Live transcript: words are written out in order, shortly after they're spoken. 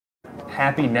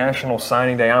Happy National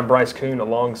Signing Day. I'm Bryce Kuhn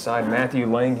alongside Matthew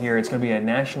Lang here. It's going to be a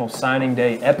National Signing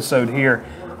Day episode here.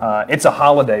 It's a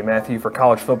holiday, Matthew, for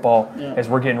college football as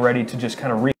we're getting ready to just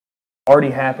kind of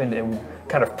already happened and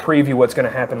kind of preview what's going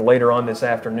to happen later on this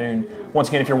afternoon. Once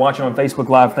again, if you're watching on Facebook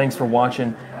Live, thanks for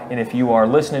watching. And if you are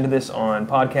listening to this on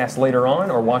podcast later on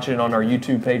or watching it on our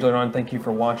YouTube page later on, thank you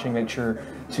for watching. Make sure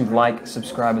to like,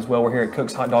 subscribe as well. We're here at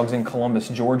Cook's Hot Dogs in Columbus,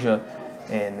 Georgia.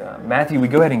 And Matthew, we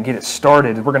go ahead and get it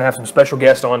started. We're going to have some special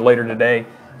guests on later today,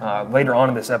 later on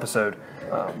in this episode.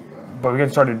 But we're going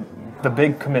to start the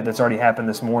big commit that's already happened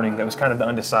this morning that was kind of the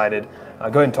undecided. Go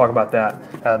ahead and talk about that,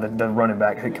 the running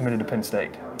back who committed to Penn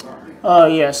State.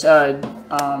 Yes,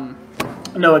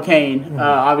 Noah Cain,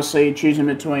 obviously choosing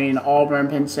between Auburn,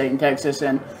 Penn State, and Texas,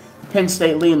 and Penn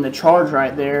State leading the charge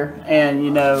right there. And,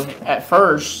 you know, at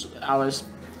first I was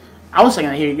thinking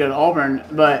that he would go to Auburn,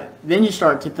 but then you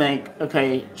start to think,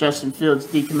 okay, Justin Fields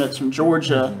decommits from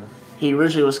Georgia. He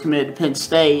originally was committed to Penn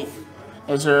State.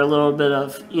 Is there a little bit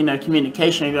of,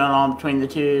 communication going on between the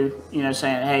two,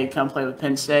 saying, hey, come play with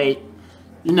Penn State?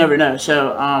 You never know.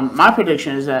 So my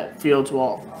prediction is that Fields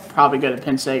will probably go to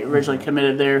Penn State. Originally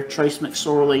committed there. Trace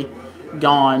McSorley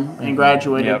gone and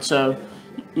graduated. Yep. So,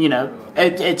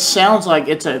 it sounds like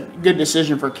it's a good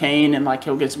decision for Cain, and like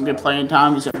he'll get some good playing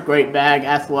time. He's a great bag,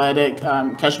 athletic,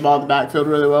 catch the ball at the backfield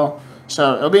really well.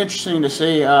 So it'll be interesting to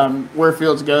see where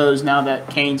Fields goes now that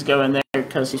Cain's going there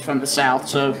because he's from the South.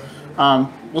 So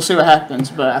we'll see what happens,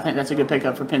 but I think that's a good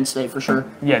pickup for Penn State for sure.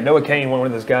 Yeah, Noah Cain, one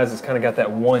of those guys that's kind of got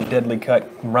that one deadly cut.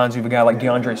 Reminds you of a guy like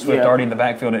DeAndre Swift already in the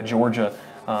backfield at Georgia.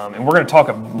 And we're going to talk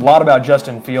a lot about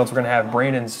Justin Fields. We're going to have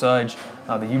Brandon Sudge,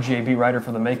 the UGA beat writer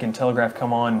for the Macon Telegraph,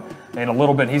 come on in a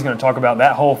little bit. He's going to talk about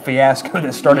that whole fiasco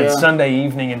that started Sunday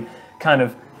evening and kind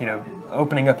of,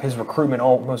 opening up his recruitment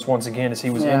almost once again as he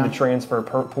was in the transfer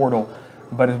portal.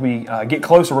 But as we get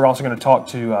closer, we're also going to talk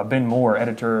to Ben Moore,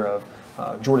 editor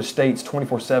of Georgia State's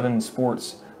 24/7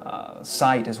 sports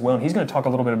site as well. And he's going to talk a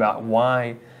little bit about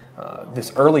why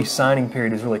this early signing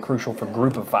period is really crucial for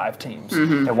Group of 5 teams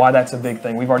and why that's a big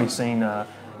thing. We've already seen,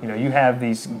 you have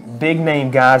these big-name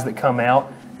guys that come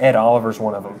out. Ed Oliver's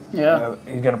one of them. Yeah.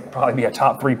 He's going to probably be a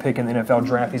top 3 pick in the NFL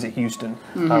draft. He's at Houston,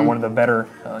 one of the better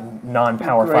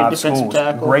non-Power 5 schools.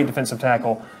 Great defensive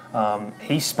tackle.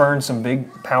 He spurned some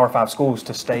big Power 5 schools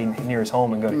to stay near his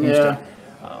home and go to Houston.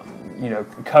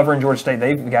 Covering Georgia State,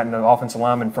 they've gotten an offensive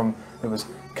lineman from it was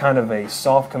kind of a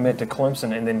soft commit to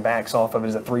Clemson and then backs off of it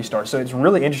as a 3-star. So it's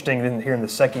really interesting here in the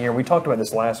second year. We talked about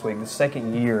this last week, the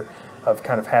second year of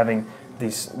kind of having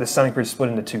this signing period split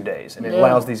into 2 days. And it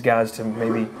allows these guys to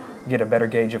maybe get a better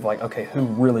gauge of like, okay, who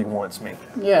really wants me?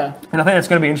 Yeah. And I think that's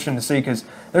going to be interesting to see because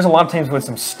there's a lot of teams with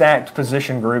some stacked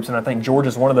position groups, and I think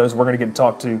Georgia's one of those. We're going to get to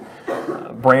talk to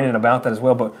Brandon about that as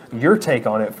well. But your take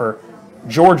on it for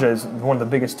Georgia is one of the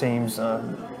biggest teams,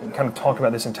 kind of talked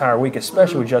about this entire week,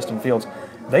 especially with Justin Fields.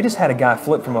 They just had a guy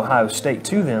flip from Ohio State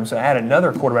to them, so add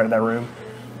another quarterback to that room.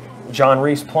 John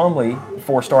Reese Plumlee,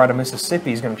 4-star out of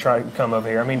Mississippi, is going to try to come over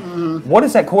here. I mean, what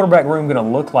is that quarterback room going to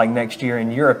look like next year,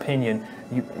 in your opinion?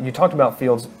 You talked about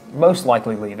Fields most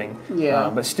likely leaving,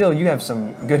 but still you have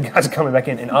some good guys coming back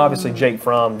in, and obviously Jake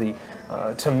Fromm,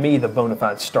 to me, the bona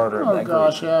fide starter of that group. Oh,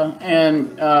 gosh, yeah.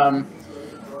 And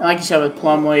like you said with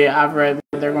Plumlee, I've read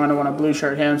that they're going to want to blue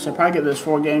shirt him, so probably get those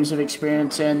 4 games of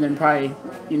experience in, then probably,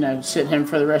 sit him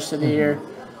for the rest of the year.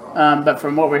 But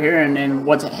from what we're hearing and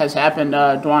what has happened,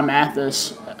 Dwan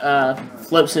Mathis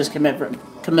flips his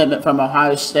commitment from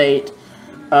Ohio State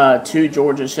to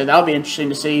Georgia. So that'll be interesting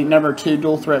to see. Number 2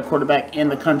 dual threat quarterback in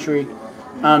the country.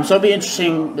 So it'll be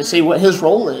interesting to see what his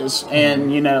role is.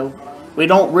 And, we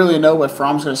don't really know if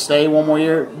Fromm's going to stay one more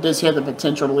year. Does he have the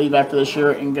potential to leave after this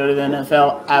year and go to the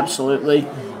NFL? Absolutely.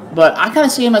 But I kind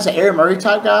of see him as an Aaron Murray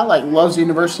type guy, like loves the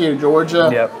University of Georgia.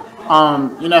 Yep.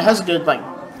 Has a good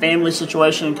family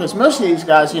situation because most of these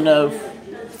guys,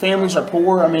 families are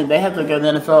poor. I mean, they have to go to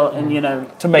the NFL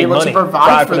and to make money, to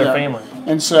provide for their them. family.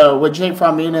 And so with Jake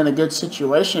Fromm being in a good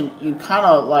situation, you kind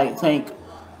of think,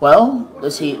 well,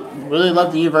 does he really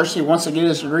love the university, wants to get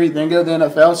his degree, then go to the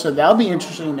NFL? So that'll be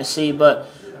interesting to see. But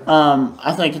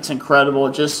I think it's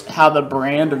incredible just how the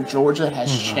brand of Georgia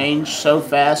has changed so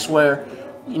fast where,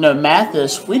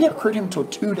 Mathis, we didn't recruit him until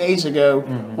 2 days ago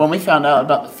when we found out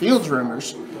about the Fields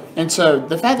rumors. And so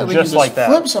the fact that we can just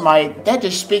flip somebody, that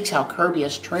just speaks how Kirby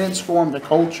has transformed the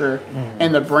culture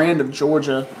and the brand of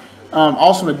Georgia.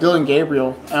 Also with Dylan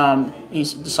Gabriel,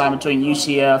 he's decided between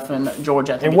UCF and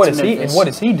Georgia. And what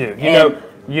does he do?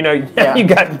 You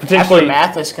got potentially after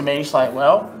Mathis committee. He's like,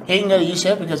 well, he can go to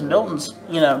UCF because Milton's,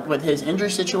 with his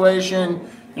injury situation,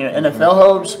 NFL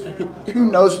hopes. Who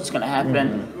knows what's going to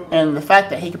happen? And the fact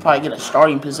that he could probably get a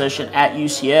starting position at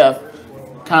UCF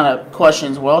kind of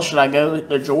questions, well, should I go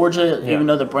to Georgia even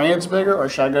though the brand's bigger, or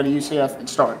should I go to UCF and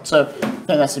start? So I think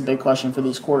that's a big question for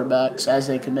these quarterbacks as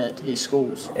they commit to these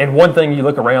schools. And one thing, you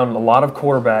look around, a lot of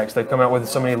quarterbacks, they've come out with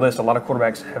so many lists, a lot of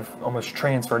quarterbacks have almost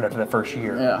transferred after that first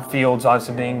year. Yeah. Fields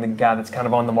obviously being the guy that's kind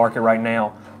of on the market right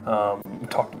now. We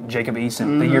talked Jacob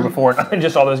Eason the year before, and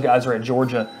just all those guys are at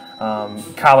Georgia.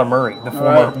 Kyler Murray, the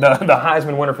former the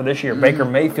Heisman winner for this year. Baker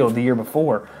Mayfield the year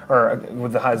before, or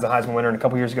with the Heisman winner, and a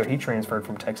couple years ago he transferred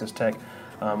from Texas Tech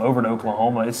over to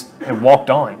Oklahoma. And walked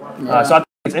on. So I think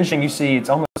it's interesting. You see, it's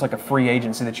almost like a free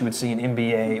agency that you would see in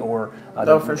NBA or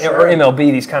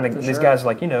MLB. These guys are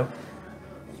like,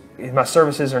 my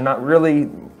services are not really.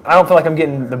 I don't feel like I'm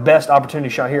getting the best opportunity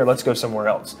shot here. Let's go somewhere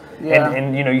else. Yeah.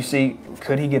 And you see,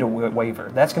 could he get a waiver?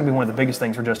 That's going to be one of the biggest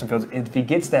things for Justin Fields. If he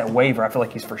gets that waiver, I feel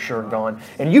like he's for sure gone.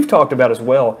 And you've talked about as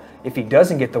well, if he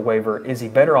doesn't get the waiver, is he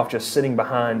better off just sitting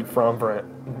behind for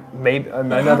maybe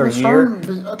another year?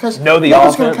 Because know the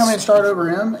offense offense. Going to come and start over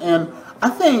him, and I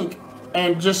think,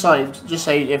 and just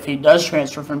say if he does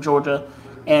transfer from Georgia,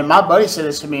 and my buddy said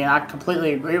this to me, and I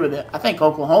completely agree with it. I think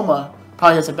Oklahoma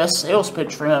probably has the best sales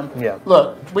pitch for him. Yeah.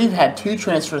 Look, we've had 2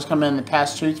 transfers come in the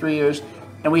past 2-3 years,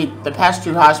 and the past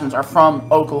 2 Heismans are from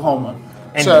Oklahoma.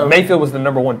 And Mayfield was the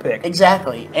number 1 pick.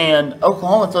 Exactly. And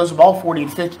Oklahoma throws the ball 40 to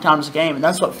 50 times a game, and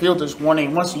that's what Fields is wanting.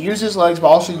 He wants to use his legs, but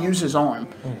also use his arm.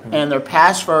 And they're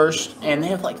pass first, and they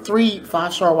have like 3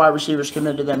 5-star wide receivers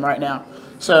committed to them right now.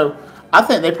 So I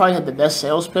think they probably had the best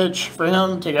sales pitch for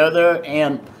him to go there,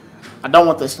 and I don't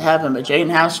want this to happen, but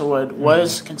Jaden Hasselwood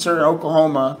was considered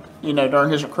Oklahoma, during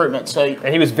his recruitment.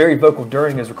 And he was very vocal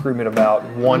during his recruitment about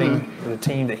wanting the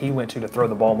team that he went to throw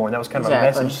the ball more, and that was kind of a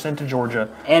message sent to Georgia.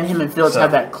 And him and Fields have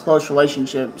that close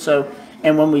relationship. So,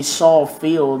 and when we saw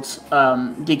Fields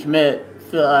decommit,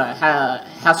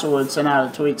 Hasselwood sent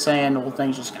out a tweet saying, "Well,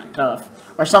 things just got tough,"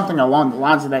 or something along the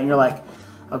lines of that. And you're like,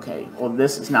 okay, well,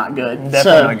 this is not good.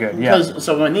 Definitely not good. Yeah.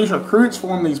 So when these recruits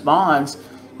form these bonds,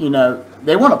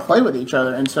 they want to play with each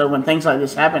other. And so when things like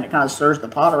this happen, it kind of stirs the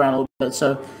pot around a little bit.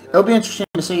 So it'll be interesting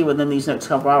to see within these next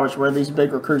couple hours where these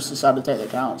big recruits decide to take their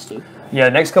talents to. Yeah,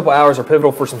 the next couple hours are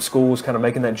pivotal for some schools kind of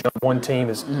making that jump. One team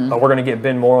is, we're going to get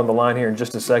Ben Moore on the line here in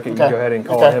just a second. You can go ahead and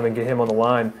call him and get him on the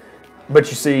line. But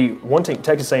you see, one team,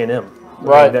 Texas A&M.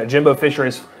 Right. That Jimbo Fisher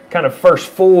is kind of first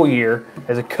full year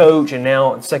as a coach and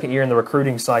now second year in the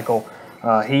recruiting cycle.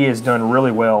 He has done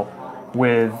really well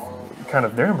with kind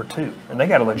of their number 2, and they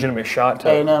got a legitimate shot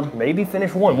to maybe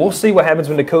finish 1. We'll see what happens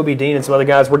when Nakobe Dean and some other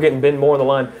guys. We're getting Ben Moore on the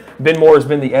line. Ben Moore has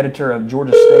been the editor of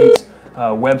Georgia State's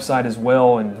website as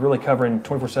well, and really covering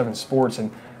 24/7 sports and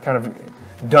kind of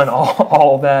done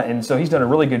all of that. And so he's done a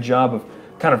really good job of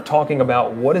kind of talking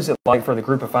about what is it like for the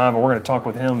Group of 5, and we're going to talk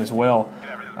with him as well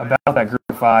about that Group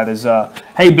of 5.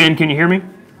 Hey Ben, can you hear me?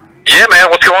 Yeah, man,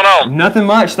 what's going on? Nothing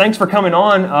much. Thanks for coming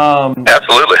on.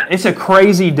 Absolutely. It's a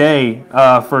crazy day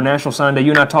for National Sign Day. You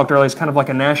and I talked earlier. It's kind of like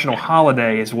a national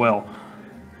holiday as well.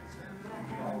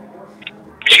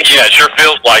 Yeah, it sure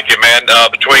feels like it, man.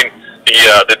 Between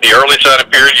the early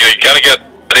signing period, you kind of got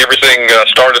everything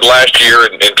started last year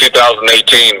in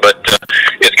 2018, but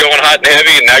it's going hot and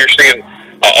heavy, and now you're seeing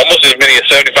almost as many as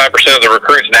 75% of the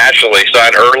recruits nationally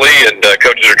sign early, and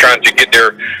coaches are trying to get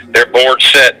their board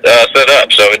set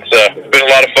up. So it's been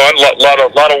a lot of fun, a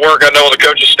lot of work. I know on the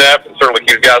coaching staff, and certainly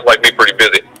keeps guys like me pretty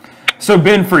busy. So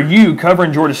Ben, for you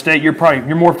covering Georgia State, you're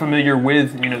more familiar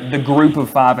with the Group of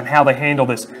 5 and how they handle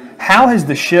this. How has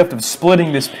the shift of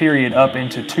splitting this period up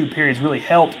into 2 periods really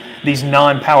helped these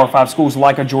non-Power 5 schools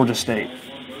like a Georgia State?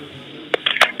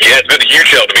 Yeah, it's been a huge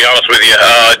help, to be honest with you.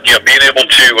 Being able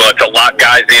to lock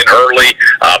guys in early,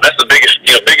 that's the biggest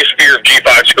fear of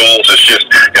G5 schools is just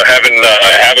having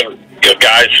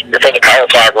guys from the Power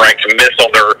 5 ranks miss on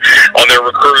their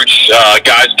recruits,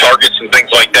 guys targets and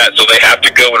things like that. So they have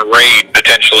to go and raid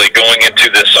potentially going into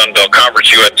the Sun Belt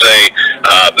Conference USA,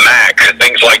 MAC,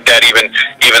 things like that. Even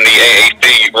the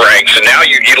AAC ranks. And now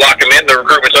you lock them in, the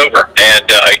recruitment's over, and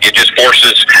it just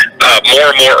forces more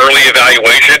and more early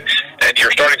evaluation. And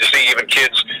you're starting to see even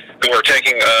kids who are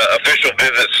taking official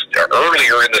visits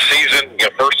earlier in the season,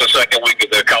 first and second week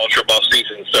of the college football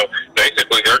season. So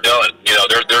basically, they're done.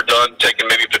 They're done taking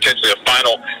maybe potentially a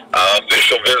final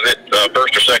official visit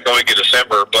first or second week of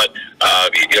December. But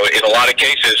in a lot of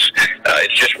cases,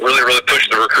 it's just really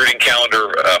pushed the recruiting calendar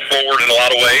forward in a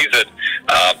lot of ways. And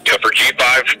for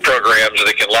G5 programs,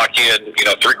 they can lock in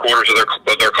 3/4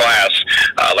 of their class,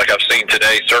 like I've seen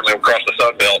today, certainly across the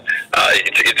Sun Belt.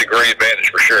 It's a great advantage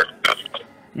for sure.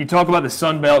 You talk about the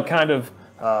Sun Belt kind of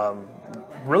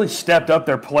really stepped up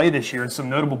their play this year in some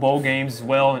notable bowl games as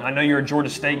well. And I know you're a Georgia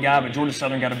State guy, but Georgia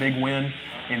Southern got a big win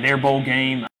in their bowl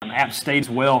game. App State as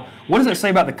well. What does it say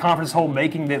about the conference as a whole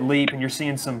making that leap, and you're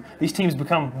seeing these teams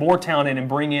become more talented and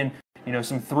bring in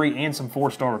some 3 and some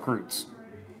 4-star recruits?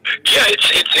 Yeah,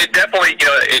 it definitely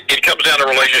it comes down to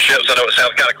relationships. I know it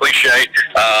sounds kind of cliche,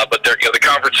 but the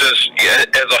conferences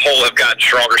as a whole have gotten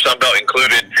stronger, Sun Belt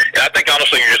included. And I think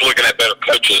honestly, you're just looking at better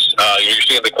coaches. You're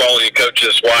seeing the quality of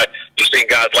coaches. Why you're seeing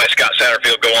guys like Scott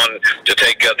Satterfield go on to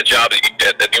take the job at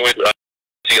New England.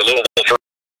 See a little for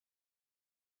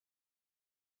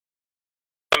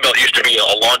Sun Belt used to be a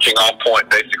launching off point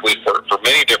basically for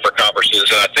many different conferences,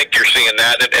 and I think you're seeing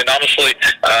that. And honestly,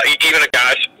 even a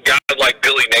guy like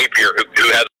Billy Napier, who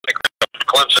has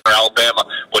Clemson or Alabama,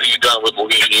 what he's done with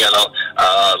Louisiana,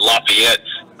 Lafayette,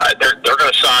 they're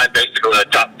going to sign basically a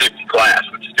top 50 class,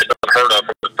 which is just unheard of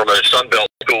from a Sun Belt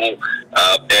school,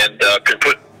 and can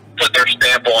put their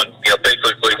stamp on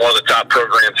basically one of the top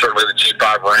programs, certainly the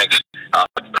G5 ranks.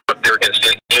 They're against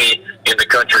any in the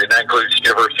country, and that includes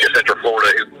University of Central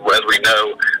Florida, who, as we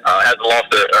know, hasn't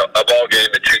lost a ball game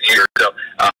in 2 years. So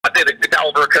I think the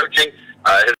caliber of coaching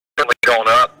has certainly gone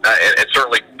up, and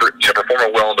certainly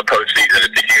performing well in the postseason is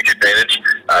a huge advantage.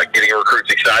 Getting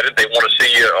recruits excited, they want to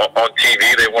see you on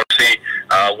TV, they want to see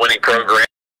winning programs,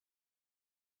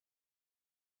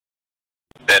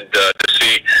 and to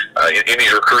see in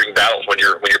these recruiting battles when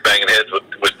you're banging heads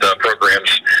with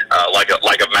programs like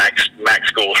a Max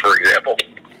schools, for example.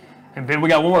 And Ben, we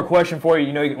got one more question for you.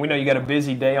 We know you got a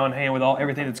busy day on hand with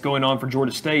everything that's going on for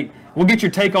Georgia State. We'll get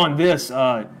your take on this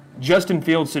Justin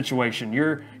Fields situation.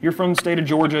 You're from the state of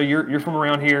Georgia. You're from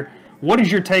around here. What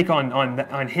is your take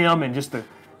on him and just the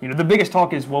biggest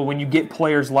talk is, well, when you get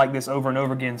players like this over and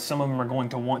over again, some of them are going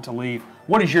to want to leave.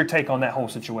 What is your take on that whole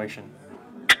situation?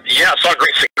 Yeah, I saw a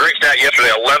great stat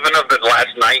yesterday. 11 of the last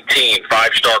 19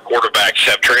 five-star quarterbacks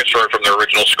have transferred from their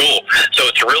original school. So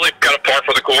it's really kind of par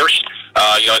for the course.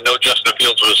 I know Justin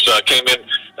Fields came in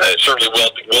certainly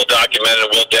well documented and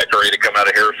well decorated to come out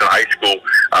of Harrison High School.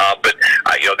 But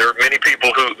there are many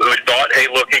people who thought, hey,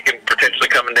 look, he can potentially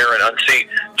come in there and unseat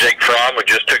Jake Fromm, who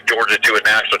just took Georgia to a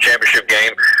national championship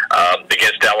game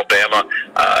against Alabama.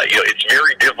 It's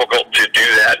very difficult to do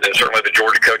that, and certainly the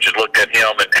Georgia coaches looked at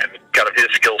him and kind of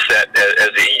his skill set as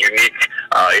a unique,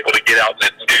 able to get out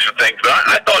and do some things. But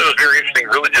I thought it was very interesting.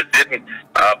 Really just didn't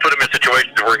put him in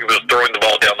situations where he was throwing the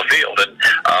ball down the field. And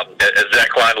as Zach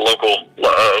Klein, local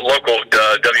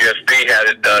WSP,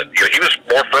 had it, he was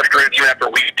more frustrated even after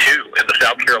week 2 in the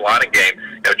South Carolina game.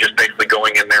 Just basically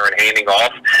going in there and handing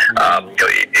off.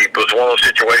 It was one of those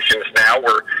situations now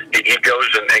where he goes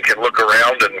and can look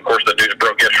around. And of course, the news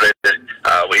broke yesterday that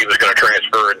he was going to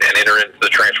transfer and enter into the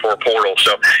transfer portal.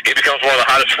 So he becomes one of the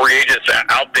hottest free agents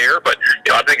out there. But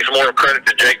I think it's more of credit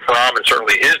to Jake Fromm and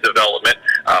certainly his development,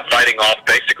 fighting off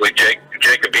basically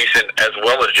Jacob Eason as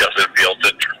well as Justin Fields.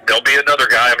 And there'll be another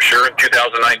guy, I'm sure, in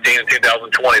 2019 and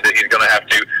 2020 that he's going to have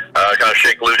to kind of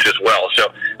shake loose as well.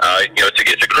 So,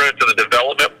 it's a credit to the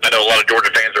development. I know a lot of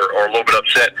Georgia fans are a little bit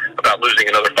upset about losing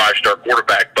another 5-star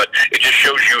quarterback, but it just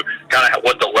shows you kind of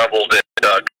what the level that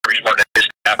Kirby Smart and his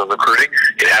staff are recruiting.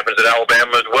 It happens at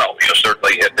Alabama as well.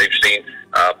 Certainly they've seen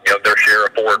their share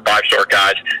of 4- and 5-star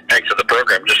guys exit the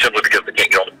program just simply because they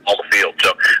can't get on the field.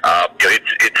 So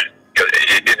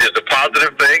it is a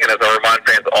positive thing, and as I remind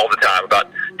fans all the time,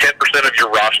 about 10% of your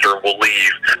roster will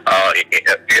leave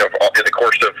in the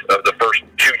course of the first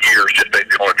 2 years just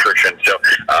based on attrition. So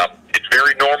it's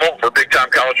very normal for big-time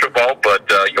college football, but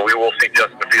we will see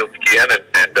Justin Fields again,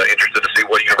 and interested to see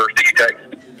what university he takes.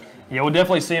 Yeah, we'll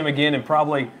definitely see him again, and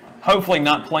hopefully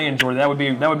not playing Georgia. That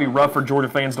would be rough for Georgia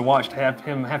fans to watch, to have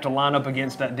him have to line up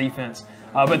against that defense.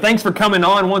 But thanks for coming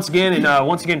on once again, and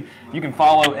once again, you can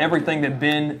follow everything that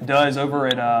Ben does over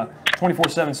at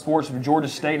 24/7 Sports for Georgia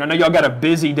State. And I know y'all got a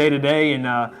busy day today, and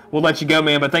we'll let you go,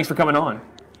 man. But thanks for coming on.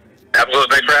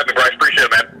 Absolutely, thanks for having me, Bryce. Appreciate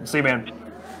it, man. See you, man.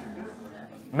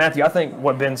 Matthew, I think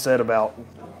what Ben said about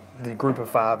the group of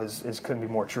 5 is couldn't be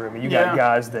more true. I mean, you got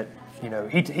guys that.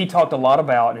 He talked a lot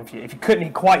about, and if you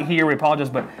couldn't quite hear, we apologize,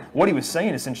 but what he was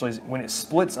saying essentially is when it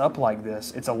splits up like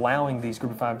this, it's allowing these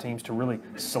group of 5 teams to really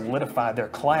solidify their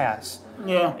class.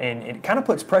 Yeah. And it kind of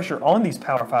puts pressure on these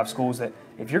Power 5 schools that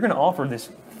if you're going to offer this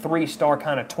 3-star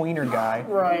kind of tweener guy,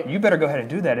 right, you better go ahead and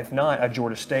do that. If not, a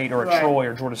Georgia State or a Troy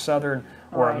or Georgia Southern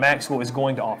or a MAC school is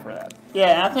going to offer that.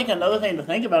 Yeah, and I think another thing to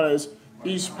think about is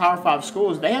these Power 5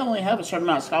 schools, they only have a certain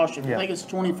amount of scholarships. I think it's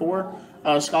 24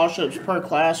 scholarships per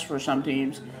class for some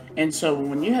teams. And so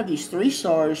when you have these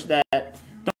 3-stars that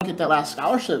don't get that last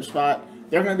scholarship spot,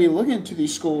 they're going to be looking to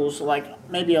these schools like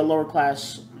maybe a lower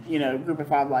class, group of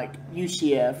 5 like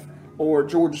UCF or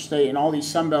Georgia State and all these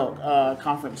Sun Belt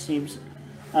conference teams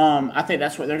I think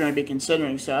that's what they're going to be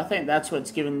considering. So I think that's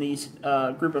what's given these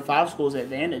group of 5 schools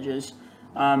advantages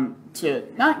to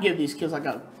not give these kids like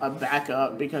a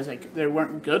backup because they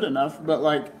weren't good enough, but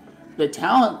like the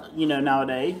talent,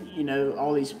 nowadays,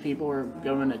 all these people are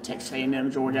going to Texas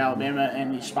A&M, Georgia, Alabama,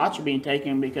 and these spots are being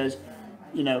taken because,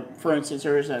 for instance,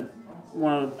 there was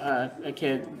a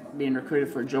kid being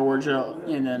recruited for Georgia,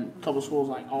 and then a couple schools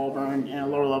like Auburn and a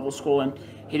lower level school, and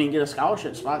he didn't get a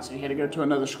scholarship spot, so he had to go to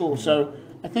another school. So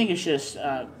I think it's just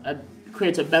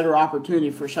creates a better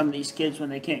opportunity for some of these kids when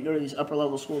they can't go to these upper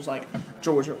level schools like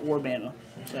Georgia or Bama.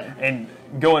 So. And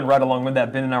going right along with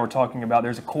that, Ben and I were talking about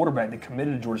there's a quarterback that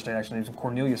committed to Georgia State, actually, named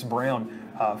Cornelius Brown,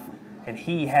 and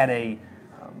he had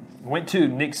went to a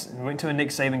Nick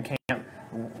Saban camp,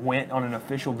 went on an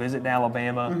official visit to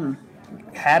Alabama,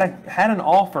 had an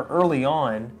offer early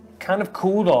on, kind of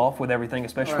cooled off with everything,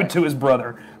 especially to his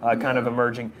brother kind of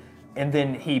emerging. And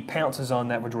then he pounces on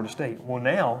that with Georgia State. Well,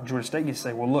 now Georgia State gets to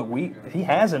say, well, look, he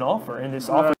has an offer, and this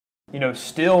offer,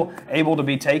 still able to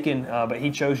be taken, but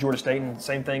he chose Georgia State, and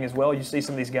same thing as well. You see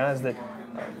some of these guys that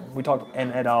we talked,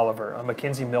 and Ed Oliver,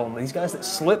 Mackenzie Milton, these guys that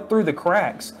slip through the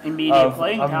cracks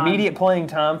immediate playing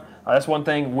time. That's one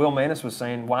thing Will Mannis was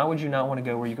saying. Why would you not want to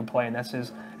go where you can play? And that's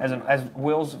as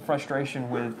Will's frustration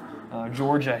with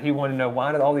Georgia. He wanted to know,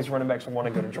 why did all these running backs want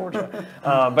to go to Georgia?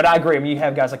 But I agree. I mean, you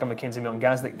have guys like a Mackenzie Milton,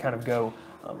 guys that kind of go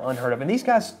unheard of, and these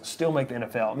guys still make the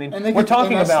NFL. I mean, we're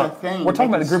talking about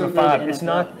the group of 5. It's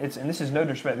not. And this is no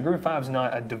disrespect. The group of 5 is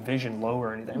not a division low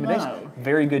or anything. I mean, there's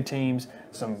very good teams,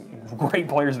 some great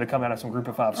players that have come out of some group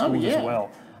of 5 schools as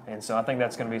well. And so I think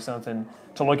that's going to be something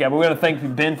to look at. But we're going to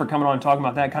thank Ben for coming on and talking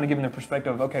about that, kind of giving the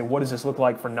perspective of, okay, what does this look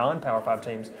like for non-Power 5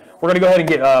 teams? We're going to go ahead and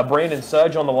get Brandon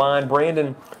Sudge on the line.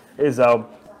 Brandon is done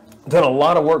a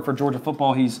lot of work for Georgia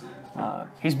football. He's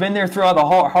been there throughout the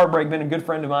heartbreak, been a good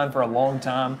friend of mine for a long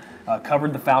time,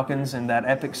 covered the Falcons in that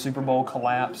epic Super Bowl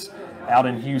collapse out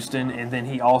in Houston, and then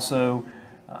he also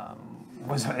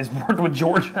has worked with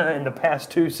Georgia in the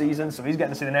past 2 seasons, so he's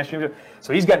gotten to see the national championship.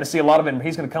 So he's gotten to see a lot of it, and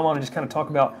he's going to come on and just kind of talk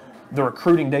about the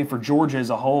recruiting day for Georgia as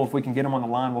a whole. If we can get him on the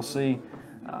line, we'll see.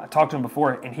 I talked to him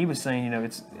before, and he was saying,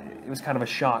 it was kind of a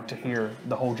shock to hear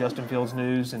the whole Justin Fields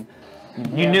news, and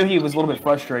you knew he was a little bit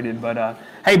frustrated. But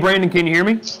hey, Brandon, can you hear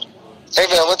me? Hey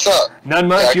man, what's up? Not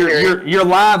much. Yeah, you're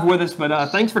live with us,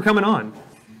 but thanks for coming on.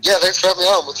 Yeah, thanks for having me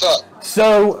on. What's up?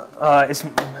 So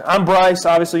I'm Bryce.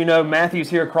 Obviously, Matthew's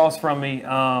here across from me.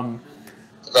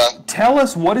 Tell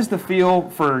us, what is the feel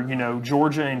for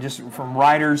Georgia and just from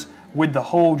writers with the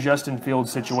whole Justin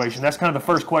Fields situation? That's kind of the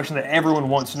first question that everyone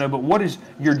wants to know. But what is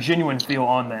your genuine feel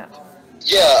on that?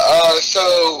 Yeah.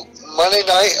 So Monday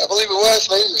night, I believe it was.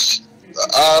 Maybe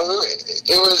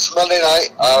it was Monday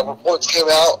night. Reports came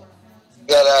out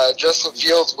that Justin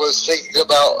Fields was thinking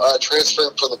about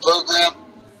transferring from the program.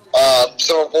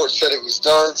 Some reports said it was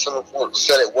done. Some reports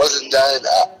said it wasn't done.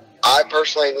 I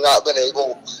personally have not been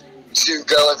able to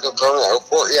go and confirm that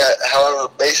report yet. However,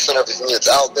 based on everything that's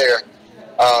out there,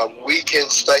 we can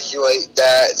speculate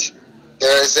that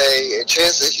there is a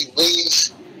chance that he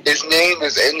leaves. His name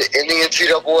is in the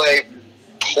NCAA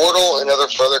portal, and other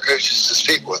further coaches to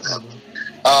speak with him.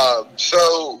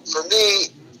 So for me,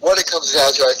 what it comes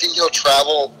down to, I think he'll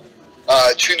travel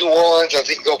to New Orleans. I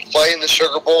think he'll play in the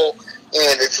Sugar Bowl,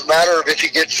 and it's a matter of if he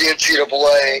gets the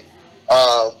NCAA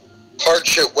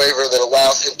hardship waiver that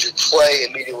allows him to play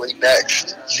immediately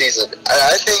next season. And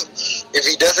I think if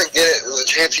he doesn't get it, there's a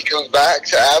chance he comes back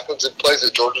to Athens and plays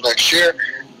at Georgia next year.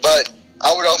 But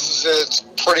I would also say it's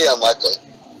pretty unlikely.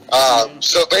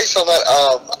 So based on that,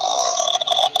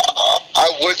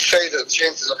 I would say that the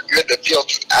chances are good that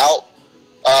Fields is out.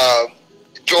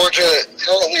 Georgia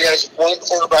currently has one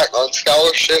quarterback on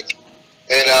scholarship,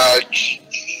 and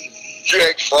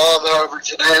Jake Fromm, however,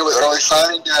 today with early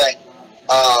signing day,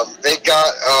 they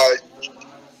got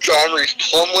John Reese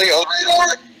Plumlee on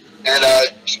radar, and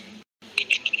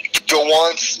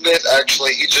DeJuan Smith,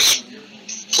 actually, he just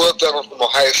flipped over from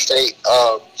Ohio State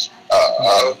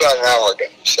about an hour ago.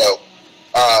 So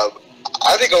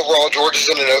I think overall Georgia's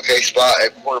in an okay spot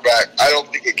at quarterback. I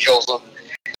don't think it kills them.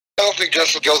 I don't think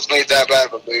Justin Fields made that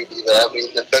bad of a move either. I mean,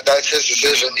 that's his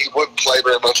decision. He wouldn't play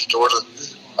very much in Georgia.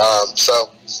 So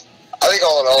I think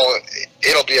all in all,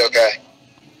 it'll be okay.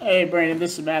 Hey, Brandon,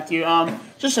 this is Matthew.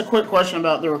 Just a quick question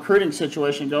about the recruiting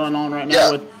situation going on right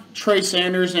now with Trey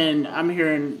Sanders, and I'm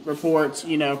hearing reports,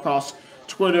 across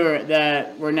Twitter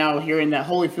that we're now hearing that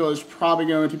Holyfield is probably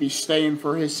going to be staying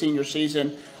for his senior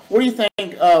season. What do you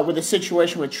think with the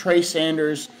situation with Trey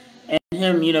Sanders and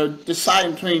him,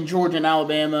 deciding between Georgia and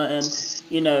Alabama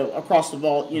and, across the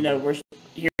vault, we're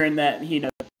hearing that,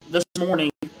 this morning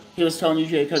he was telling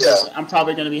UGA coaches, I'm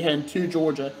probably going to be heading to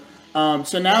Georgia.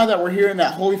 So now that we're hearing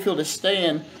that Holyfield is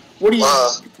staying, what do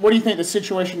you think the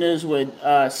situation is with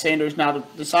Sanders now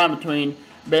deciding between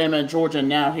Bama and Georgia, and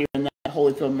now hearing that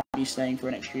Holyfield might be staying for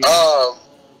next year?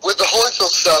 With the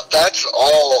Holyfield stuff, that's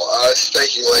all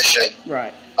speculation.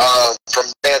 Right. From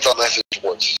fans on message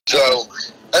boards. So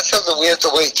that's something we have to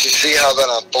wait to see how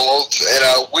that unfolds.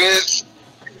 And with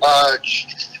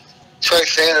Trey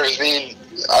Sanders,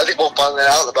 I think we'll find that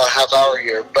out in about a half hour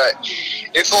here. But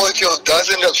if Holyfield does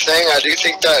end up staying, I do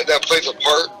think that plays a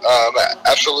part,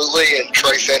 absolutely. And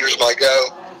Trey Sanders might go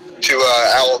to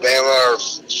Alabama or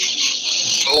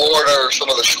Florida or some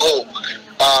other school.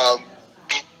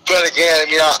 But again,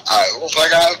 if I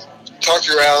got talked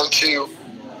around to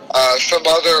some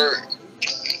other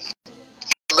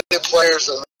players,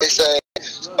 and they say,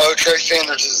 "Oh, Trey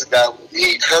Sanders is the guy.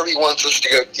 Kirby wants us to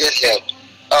go get him."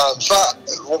 So,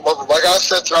 like I've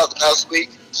said throughout the past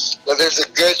week, that there's a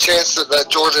good chance that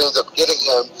Georgia ends up getting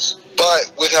him.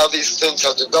 But with how these things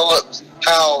have developed,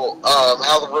 how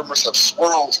the rumors have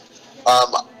swirled,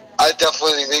 I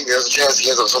definitely think there's a chance he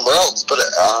ends up somewhere else. But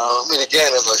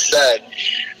again, as I said,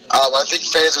 I think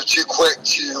fans are too quick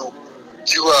to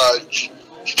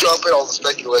jump in on the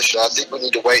speculation. I think we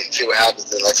need to wait and see what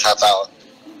happens in the next half hour.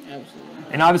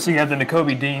 And obviously, you have the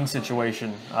Nakobe Dean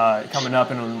situation coming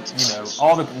up, and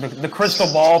all the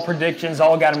crystal ball predictions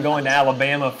all got him going to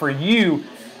Alabama. For you,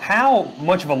 how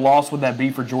much of a loss would that be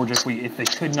for Georgia if they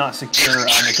could not secure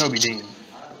Nakobe Dean?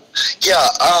 Yeah,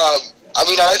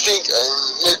 I think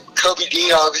Nakobe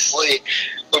Dean obviously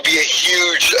would be a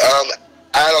huge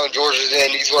add on Georgia's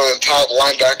end. He's one of the top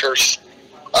linebackers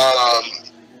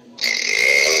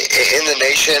in the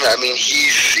nation.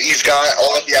 He's got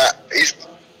all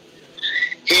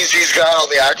he's got all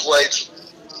the accolades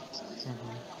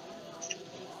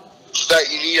that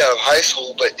you need out of high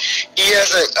school, but he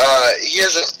hasn't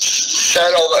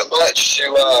said all that much to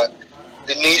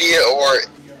the media or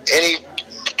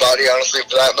anybody, honestly,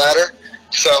 for that matter.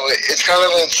 So it's kind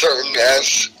of uncertain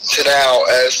as to now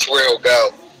as to where he'll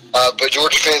go. But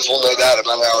Georgia fans will know that in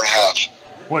about an hour and a half.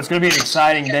 Well, it's going to be an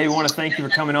exciting day. We want to thank you for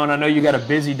coming on. I know you got a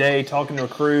busy day talking to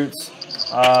recruits,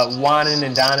 whining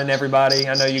and dining everybody.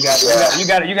 I know you got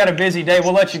a busy day.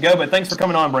 We'll let you go, but thanks for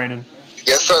coming on, Brandon.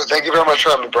 Yes, sir. Thank you very much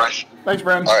for having me, Bryce. Thanks,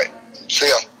 Brandon. All right. See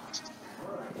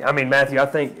ya. Matthew, I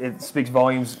think it speaks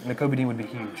volumes. Nakobe Dean would be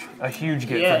huge. A huge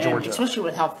get for Georgia. Especially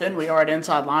with how thin we are at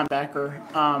inside linebacker.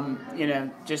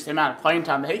 Just the amount of playing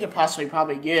time that he could possibly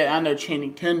probably get. I know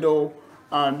Channing Tindall,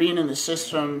 being in the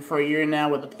system for a year now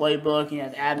with the playbook. You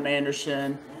have Adam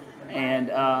Anderson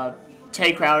and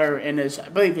Tay Crowder in his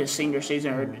senior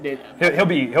season. He'll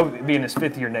be in his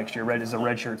fifth year next year, right? As a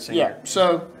redshirt senior. Yeah.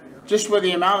 So just with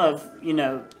the amount of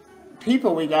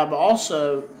people we got, but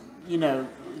also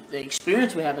the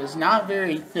experience we have is not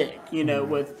very thick.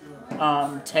 With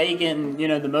Tegan,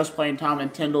 the most playing time,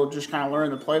 and Tyndall just kind of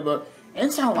learning the playbook.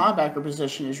 Inside linebacker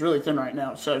position is really thin right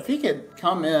now. So if he could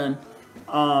come in,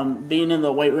 being in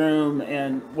the weight room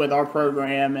and with our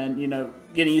program and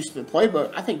getting used to the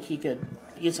playbook, I think he could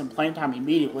get some playing time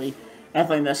immediately. And I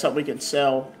think that's something we could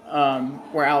sell.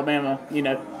 Where Alabama,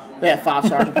 they have 5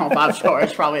 stars upon 5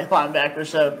 stars, probably a linebacker.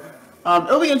 So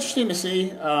it'll be interesting to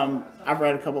see. I've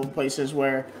read a couple of places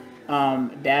where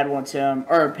dad wants him,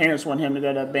 or parents want him to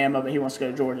go to Bama, but he wants to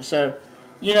go to Georgia. So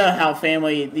how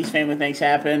these family things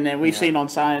happen, and we've seen on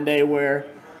signing day where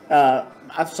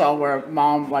I saw where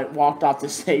mom walked off the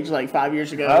stage 5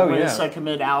 years ago when it's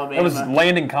committed to Alabama. It was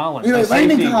Landon Collins. Yeah,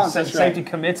 Landon Collins. That's safety right.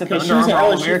 commits at the Under Armour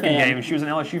All-American game. She was an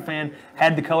LSU fan,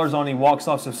 had the colors on, he walks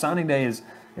off. So signing day is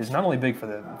not only big for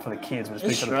the kids, but it's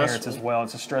big for the parents as well.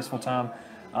 It's a stressful time.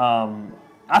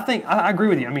 I agree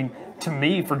with you. To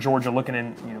me, for Georgia, looking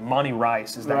in, Monty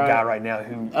Rice is that guy right now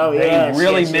who they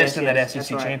really missed in that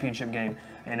SEC championship game.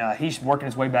 And he's working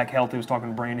his way back healthy. He was talking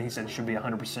to Brandon. He said he should be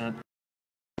 100%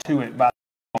 to it by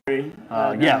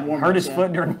hurt his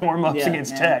foot during warm-ups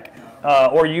against Tech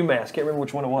or UMass. Can't remember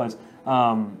which one it was.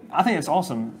 I think it's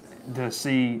awesome to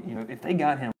see, if they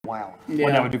got him, what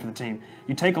that would do for the team.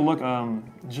 You take a look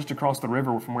just across the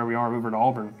river from where we are over to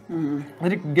Auburn. Mm-hmm. They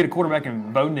did get a quarterback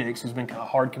in Bo Nix, who's been a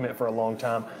hard commit for a long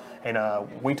time. And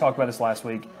we talked about this last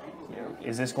week.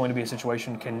 Is this going to be a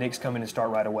situation? Can Nix come in and start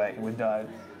right away? With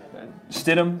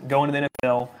Stidham going to the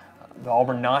NFL,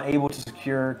 Auburn not able to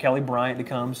secure Kelly Bryant to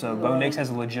come, so Bo Nix has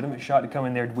a legitimate shot to come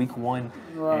in there week 1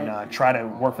 and try to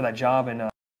work for that job. And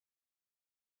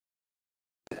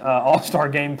All-Star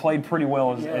game played pretty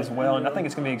well as well, and I think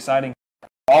it's going to be exciting.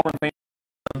 Auburn fans,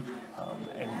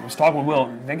 and I was talking with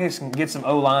Will, they can get some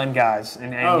O-line guys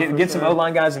and get some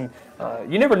O-line guys, and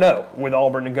you never know with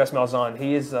Auburn and Gus Malzahn.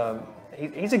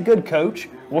 he's a good coach.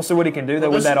 We'll see what he can do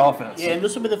with that offense. Yeah, and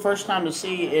this will be the first time to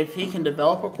see if he can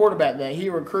develop a quarterback that he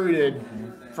recruited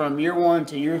from year 1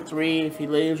 to year 3 if he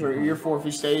leaves, or year 4 if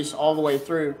he stays all the way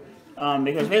through.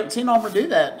 Because we haven't seen Auburn do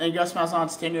that in Gus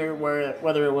Malzahn's tenure,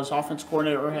 whether it was offense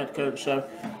coordinator or head coach. So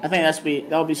I think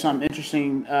that'll be something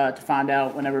interesting to find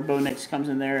out whenever Bo Nix comes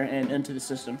in there and into the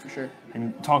system for sure.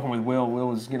 And talking with Will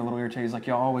was getting a little irritated. He's like,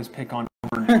 y'all always pick on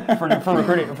Auburn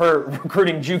for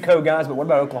recruiting JUCO guys, but what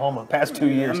about Oklahoma? Past 2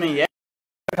 years, I mean, yeah.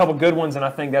 a couple good ones, and I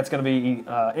think that's going to be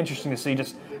interesting to see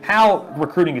just how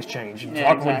recruiting has changed.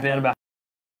 Talking with Ben about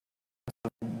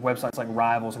websites like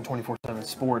Rivals and 24/7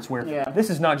 Sports, where this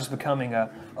is not just becoming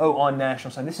on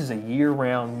national side. This is a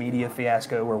year-round media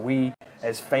fiasco where we,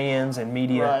 as fans and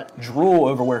media, drool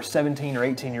over where 17 or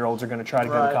 18-year-olds are going to try to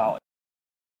go to college.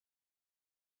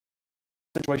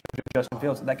 Situation with Justin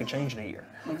Fields, that could change in a year.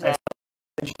 Exactly. That's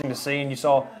interesting to see, and you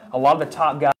saw a lot of the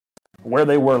top guys where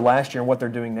they were last year and what they're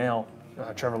doing now.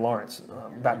 Trevor Lawrence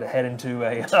about to head into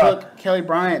a took Kelly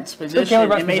Bryant's position.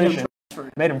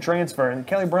 Made him transfer, and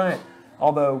Kelly Bryant,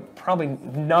 although probably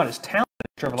not as talented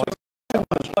as Trevor Lawrence, won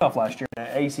the playoff last year in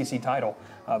an ACC title.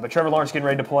 But Trevor Lawrence getting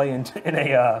ready to play in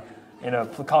a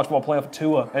college football playoff with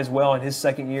Tua as well in his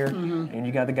second year. And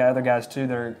you got other guys too.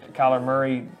 There, Kyler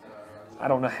Murray. I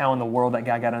don't know how in the world that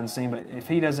guy got unseen, but if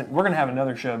he doesn't, we're going to have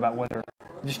another show about whether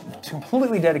just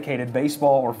completely dedicated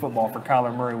baseball or football for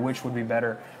Kyler Murray, which would be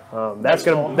better. That's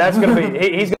going to be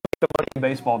he's going to make the money in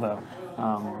baseball though.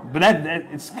 But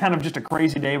it's kind of just a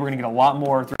crazy day. We're going to get a lot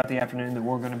more throughout the afternoon that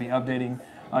we're going to be updating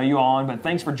you on. But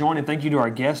thanks for joining. Thank you to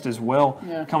our guest as well,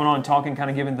 coming on and talking,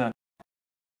 kind of giving the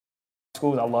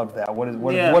schools. I loved that. What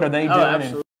are they doing?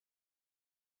 Absolutely.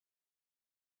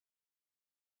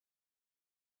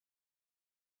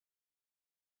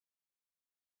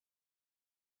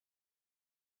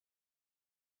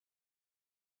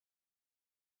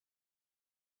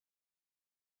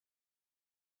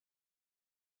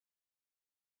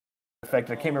 I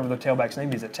can't remember the tailback's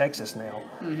name. He's at Texas now,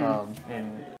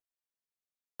 and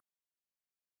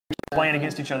playing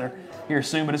against each other here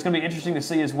soon. But it's going to be interesting to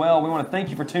see as well. We want to thank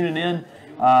you for tuning in.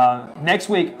 Next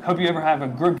week, hope you ever have a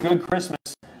good Christmas.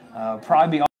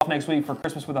 Probably be off next week for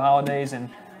Christmas with the holidays, and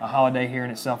a holiday here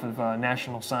in itself of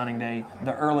National Signing Day,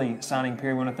 the early signing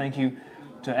period. We want to thank you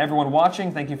to everyone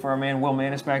watching. Thank you for our man Will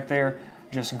Manis back there,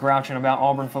 just grouching about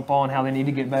Auburn football and how they need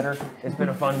to get better. It's been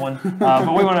a fun one.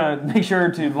 But we want to make sure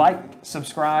to like,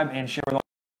 subscribe, and share with all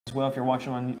as well. If you're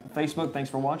watching on Facebook, thanks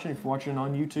for watching. If you're watching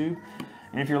on YouTube,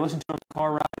 and if you're listening to us on the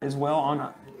car ride as well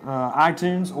on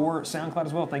iTunes or SoundCloud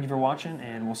as well, thank you for watching,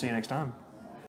 and we'll see you next time.